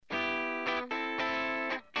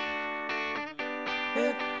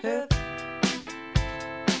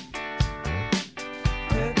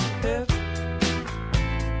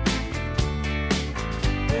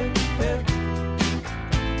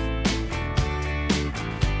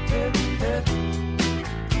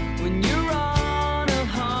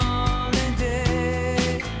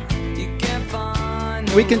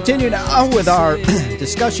We continue now with our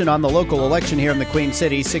discussion on the local election here in the Queen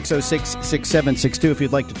City, 606-6762, if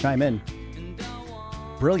you'd like to chime in.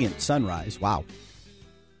 Brilliant sunrise. Wow.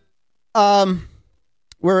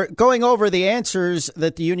 We're going over the answers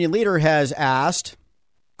that the union leader has asked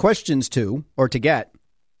questions to, or to get.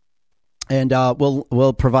 And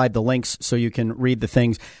we'll provide the links so you can read the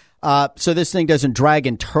things. So this thing doesn't drag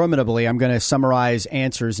interminably. I'm going to summarize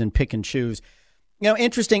answers and pick and choose. You know,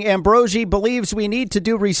 interesting. Ambrosi believes we need to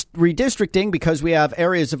do redistricting because we have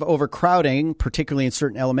areas of overcrowding, particularly in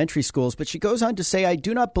certain elementary schools. But she goes on to say, I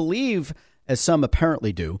do not believe, as some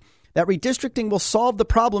apparently do, that redistricting will solve the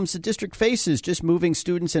problems the district faces. Just moving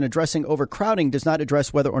students and addressing overcrowding does not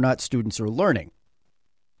address whether or not students are learning.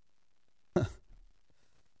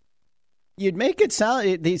 You'd make it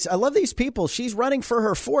sound, I love these people. She's running for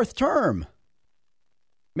her fourth term.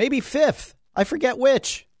 Maybe fifth. I forget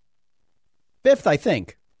which. Fifth, I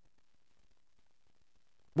think.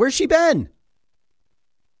 Where's she been?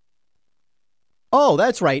 Oh,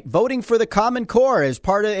 that's right. Voting for the Common Core as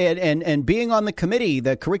part of and being on the committee,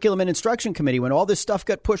 the Curriculum and Instruction Committee, when all this stuff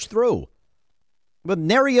got pushed through. With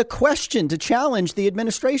nary a question to challenge the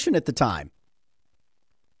administration at the time.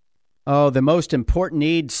 Oh, the most important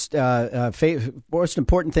most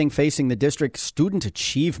important thing facing the district, student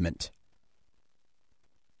achievement.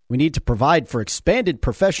 We need to provide for expanded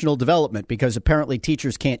professional development because apparently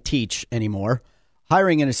teachers can't teach anymore.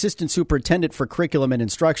 Hiring an assistant superintendent for curriculum and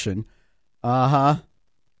instruction. Supporting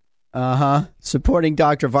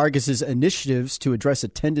Dr. Vargas's initiatives to address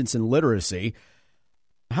attendance and literacy.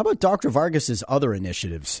 How about Dr. Vargas's other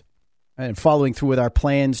initiatives? And following through with our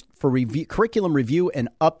plans for curriculum review and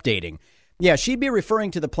updating. Yeah, she'd be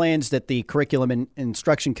referring to the plans that the Curriculum and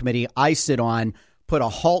Instruction Committee I sit on put a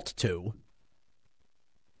halt to.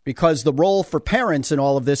 Because the role for parents in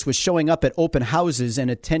all of this was showing up at open houses and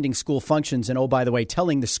attending school functions and, oh, by the way,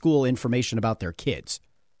 telling the school information about their kids.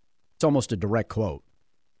 It's almost a direct quote.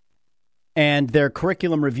 And their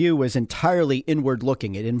curriculum review was entirely inward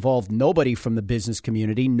looking. It involved nobody from the business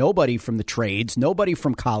community, nobody from the trades, nobody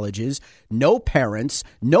from colleges, no parents,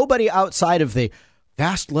 nobody outside of the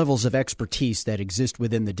vast levels of expertise that exist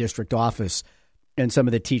within the district office and some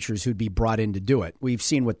of the teachers who'd be brought in to do it. We've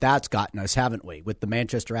seen what that's gotten us, haven't we, with the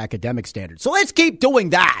Manchester Academic Standards. So let's keep doing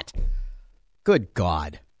that. Good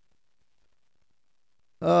God.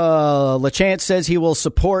 LaChance says he will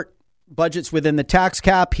support budgets within the tax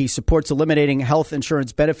cap. He supports eliminating health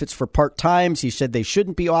insurance benefits for part-times. He said they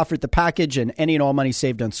shouldn't be offered the package, and any and all money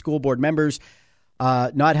saved on school board members.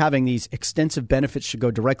 Not having these extensive benefits should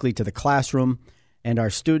go directly to the classroom and our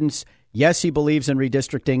students. Yes, he believes in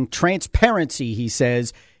redistricting. Transparency, he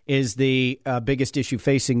says, is the biggest issue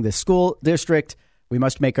facing the school district. We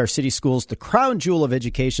must make our city schools the crown jewel of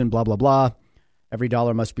education, blah, blah, blah. Every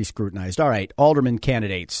dollar must be scrutinized. All right, alderman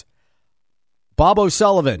candidates. Bob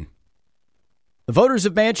O'Sullivan. The voters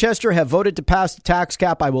of Manchester have voted to pass the tax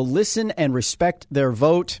cap. I will listen and respect their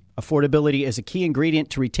vote. Affordability is a key ingredient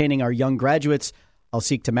to retaining our young graduates. I'll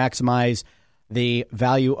seek to maximize the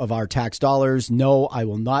value of our tax dollars. No, I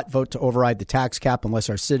will not vote to override the tax cap unless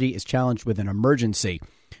our city is challenged with an emergency.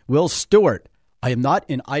 Will Stewart, I am not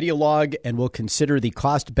an ideologue and will consider the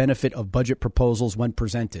cost benefit of budget proposals when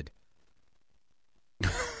presented.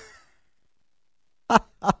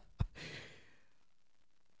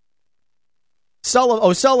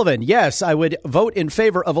 O'Sullivan, yes, I would vote in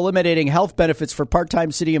favor of eliminating health benefits for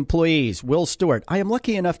part-time city employees. Will Stewart, I am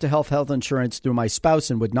lucky enough to have health insurance through my spouse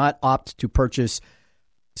and would not opt to purchase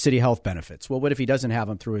city health benefits. Well, what if he doesn't have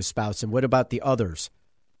them through his spouse? And what about the others?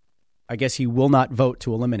 I guess he will not vote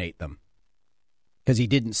to eliminate them because he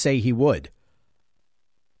didn't say he would.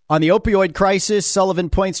 On the opioid crisis, Sullivan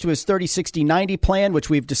points to his 30-60-90 plan, which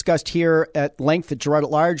we've discussed here at length at Girard at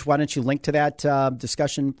Large. Why don't you link to that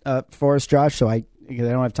discussion for us, Josh, so I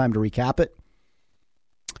don't have time to recap it.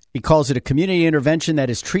 He calls it a community intervention that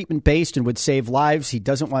is treatment-based and would save lives. He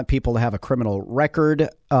doesn't want people to have a criminal record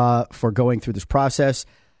for going through this process.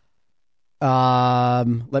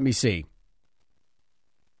 Let me see.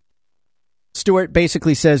 Stewart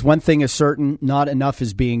basically says one thing is certain, not enough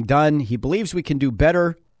is being done. He believes we can do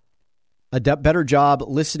better. A better job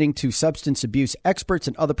listening to substance abuse experts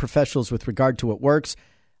and other professionals with regard to what works.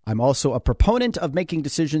 I'm also a proponent of making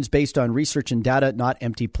decisions based on research and data, not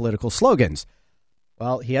empty political slogans.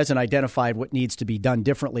 Well, he hasn't identified what needs to be done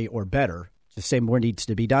differently or better. to say more needs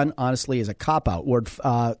to be done, honestly, is a cop-out.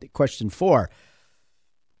 Question 4.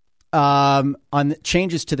 On the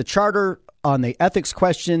changes to the charter, on the ethics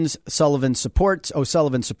questions, O'Sullivan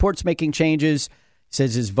supports making changes.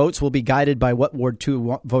 Says his votes will be guided by what Ward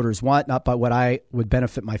 2 voters want, not by what I would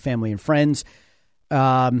benefit my family and friends.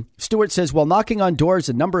 Stewart says, while knocking on doors,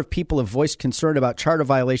 a number of people have voiced concern about charter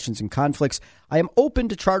violations and conflicts. I am open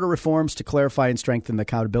to charter reforms to clarify and strengthen the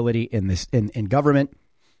accountability in government.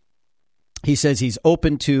 He says he's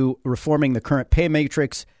open to reforming the current pay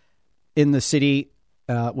matrix in the city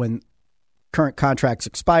when current contracts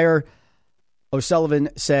expire. O'Sullivan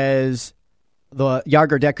says the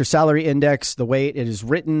Yager-Decker salary index, the way it is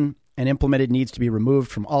written and implemented, needs to be removed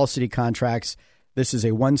from all city contracts. This is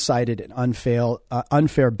a one-sided and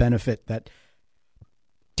unfair benefit that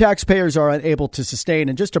taxpayers are unable to sustain.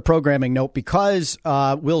 And just a programming note, because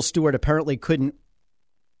Will Stewart apparently couldn't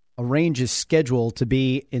arrange his schedule to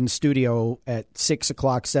be in studio at 6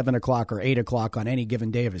 o'clock, 7 o'clock, or 8 o'clock on any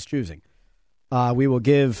given day of his choosing, we will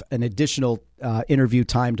give an additional interview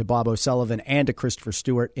time to Bob O'Sullivan and to Christopher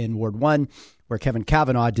Stewart in Ward 1, where Kevin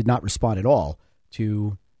Kavanaugh did not respond at all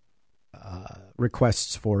to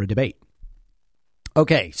requests for a debate.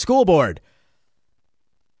 Okay, school board.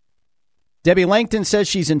 Debbie Langton says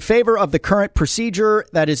she's in favor of the current procedure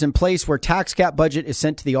that is in place, where tax cap budget is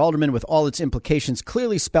sent to the alderman with all its implications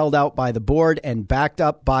clearly spelled out by the board and backed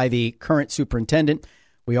up by the current superintendent.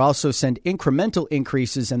 We also send incremental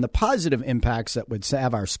increases and the positive impacts that would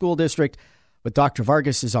have our school district. With Dr.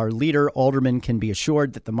 Vargas as our leader, aldermen can be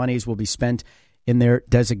assured that the monies will be spent in their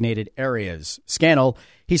designated areas. Scannell,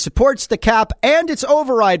 he supports the cap and its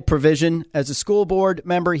override provision. As a school board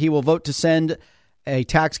member, he will vote to send a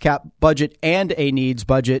tax cap budget and a needs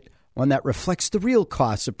budget, one that reflects the real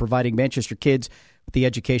costs of providing Manchester kids with the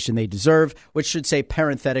education they deserve, which should say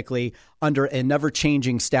parenthetically, under a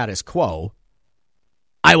never-changing status quo,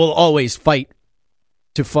 I will always fight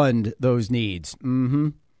to fund those needs.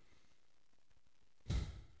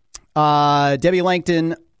 Debbie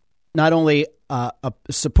Langton not only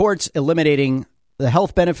supports eliminating the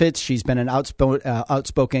health benefits, she's been an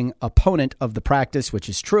outspoken opponent of the practice, which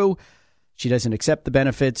is true. She doesn't accept the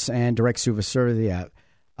benefits and directs Suvasurya.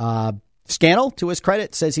 Scannell, to his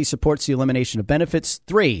credit, says he supports the elimination of benefits.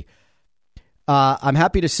 3, I'm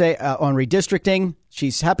happy to say on redistricting,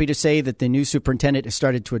 she's happy to say that the new superintendent has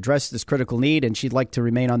started to address this critical need, and she'd like to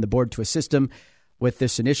remain on the board to assist him with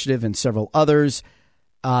this initiative and several others.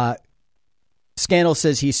 Scannell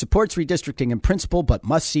says he supports redistricting in principle, but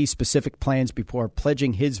must see specific plans before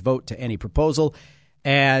pledging his vote to any proposal.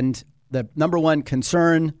 And the number one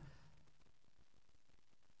concern,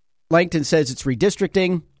 Langton says it's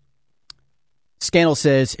redistricting. Scannell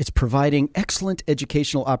says it's providing excellent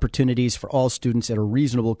educational opportunities for all students at a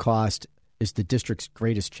reasonable cost is the district's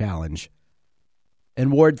greatest challenge. In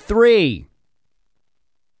Ward 3,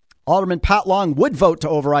 Alderman Pat Long would vote to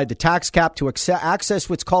override the tax cap to access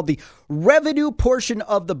what's called the revenue portion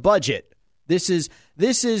of the budget. This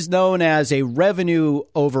is known as a revenue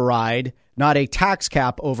override, not a tax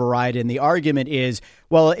cap override. And the argument is,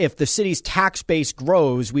 well, if the city's tax base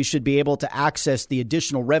grows, we should be able to access the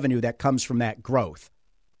additional revenue that comes from that growth.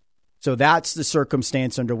 So that's the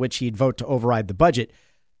circumstance under which he'd vote to override the budget.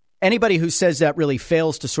 Anybody who says that really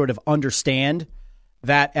fails to sort of understand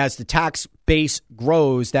that as the tax base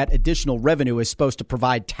grows, that additional revenue is supposed to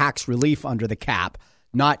provide tax relief under the cap,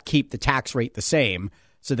 not keep the tax rate the same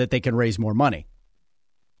so that they can raise more money.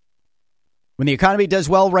 When the economy does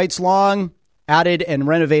well, writes Long, added and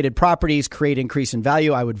renovated properties create increase in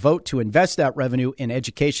value. I would vote to invest that revenue in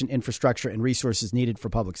education, infrastructure, and resources needed for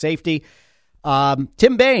public safety.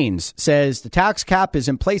 Tim Baines says the tax cap is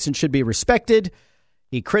in place and should be respected.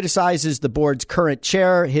 He criticizes the board's current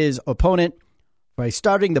chair, his opponent, by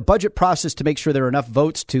starting the budget process to make sure there are enough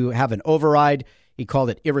votes to have an override. He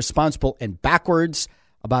called it irresponsible and backwards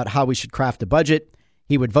about how we should craft a budget.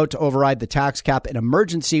 He would vote to override the tax cap in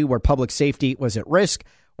emergency where public safety was at risk,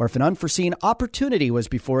 or if an unforeseen opportunity was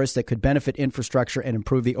before us that could benefit infrastructure and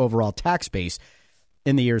improve the overall tax base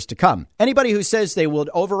in the years to come. Anybody who says they will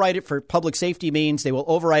override it for public safety means they will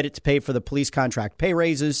override it to pay for the police contract pay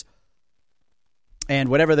raises and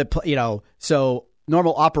whatever so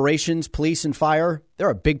normal operations, police and fire, they're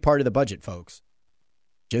a big part of the budget, folks.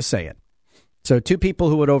 Just saying. So 2 people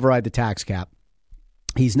who would override the tax cap.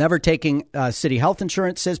 He's never taking city health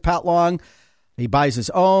insurance, says Pat Long. He buys his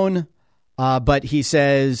own, but he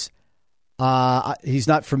says he's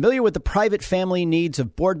not familiar with the private family needs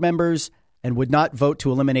of board members and would not vote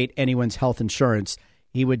to eliminate anyone's health insurance.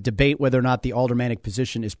 He would debate whether or not the aldermanic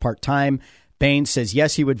position is part-time. Baines says,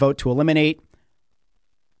 yes, he would vote to eliminate.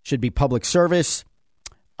 Should be public service.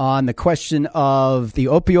 On the question of the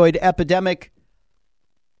opioid epidemic,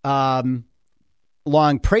 Long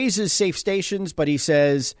praises safe stations, but he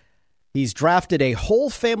says he's drafted a whole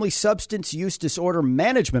family substance use disorder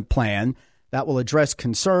management plan that will address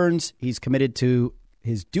concerns. He's committed to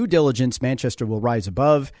his due diligence. Manchester will rise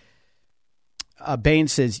above.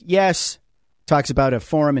 Baines says yes, talks about a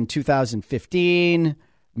forum in 2015,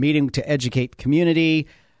 meeting to educate community.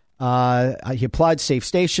 He applauds Safe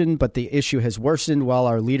Station, but the issue has worsened while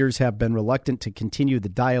our leaders have been reluctant to continue the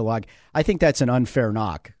dialogue. I think that's an unfair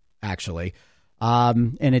knock, actually.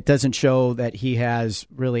 And it doesn't show that he has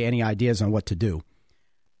really any ideas on what to do.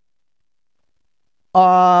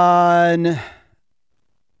 On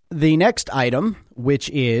the next item,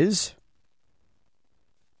 which is,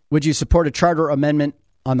 would you support a charter amendment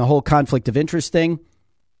on the whole conflict of interest thing?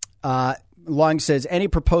 Long says any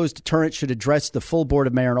proposed deterrent should address the full board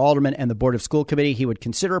of mayor and aldermen and the board of school committee. He would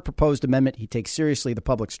consider a proposed amendment. He takes seriously the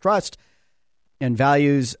public's trust and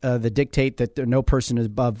values the dictate that no person is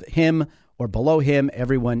above him or below him.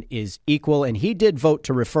 Everyone is equal. And he did vote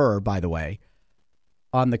to refer, by the way,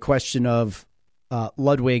 on the question of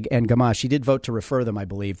Ludwig and Gamache. He did vote to refer them, I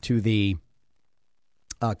believe, to the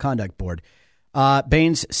conduct board.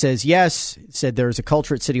 Baines says yes, said there's a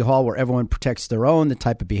culture at City Hall where everyone protects their own. The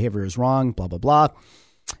type of behavior is wrong, blah, blah, blah.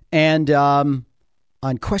 And on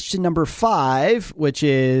question number 5, which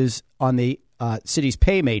is on the city's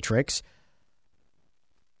pay matrix,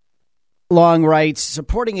 Long writes,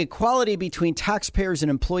 supporting equality between taxpayers and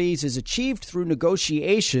employees is achieved through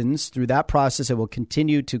negotiations. Through that process, it will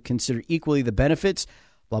continue to consider equally the benefits,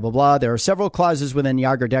 blah, blah, blah. There are several clauses within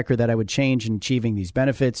Yager-Decker that I would change in achieving these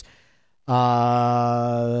benefits.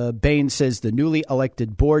 Baines says the newly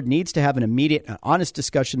elected board needs to have an immediate and honest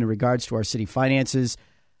discussion in regards to our city finances.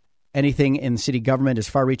 Anything in city government as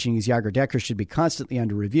far-reaching as Yager-Decker should be constantly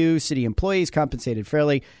under review. City employees compensated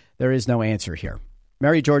fairly. There is no answer here.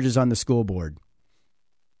 Mary George is on the school board.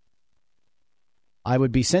 I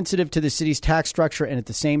would be sensitive to the city's tax structure and at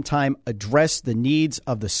the same time address the needs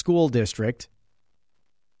of the school district.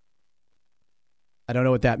 I don't know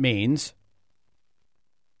what that means.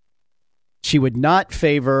 She would not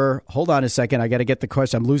favor, hold on a second, I got to get the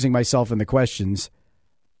question. I'm losing myself in the questions.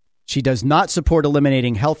 She does not support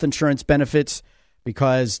eliminating health insurance benefits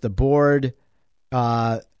because the board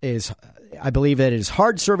is, I believe that it is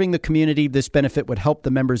hard serving the community. This benefit would help the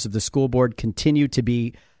members of the school board continue to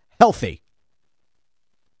be healthy.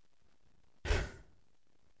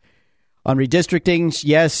 On redistricting,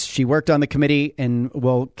 yes, she worked on the committee and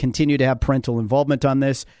will continue to have parental involvement on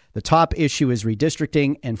this. The top issue is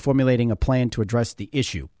redistricting and formulating a plan to address the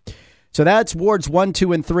issue. So that's wards 1,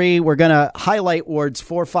 2, and 3. We're going to highlight wards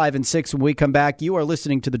 4, 5, and 6 when we come back. You are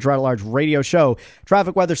listening to the Dread at Large radio show.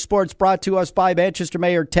 Traffic, weather, sports brought to us by Manchester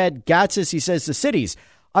Mayor Ted Gatsas. He says the city's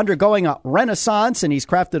undergoing a renaissance, and he's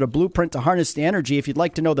crafted a blueprint to harness the energy. If you'd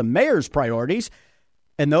like to know the mayor's priorities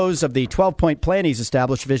and those of the 12-point plan he's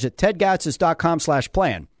established, visit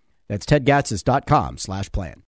tedgatsas.com/plan. That's tedgatsas.com/plan.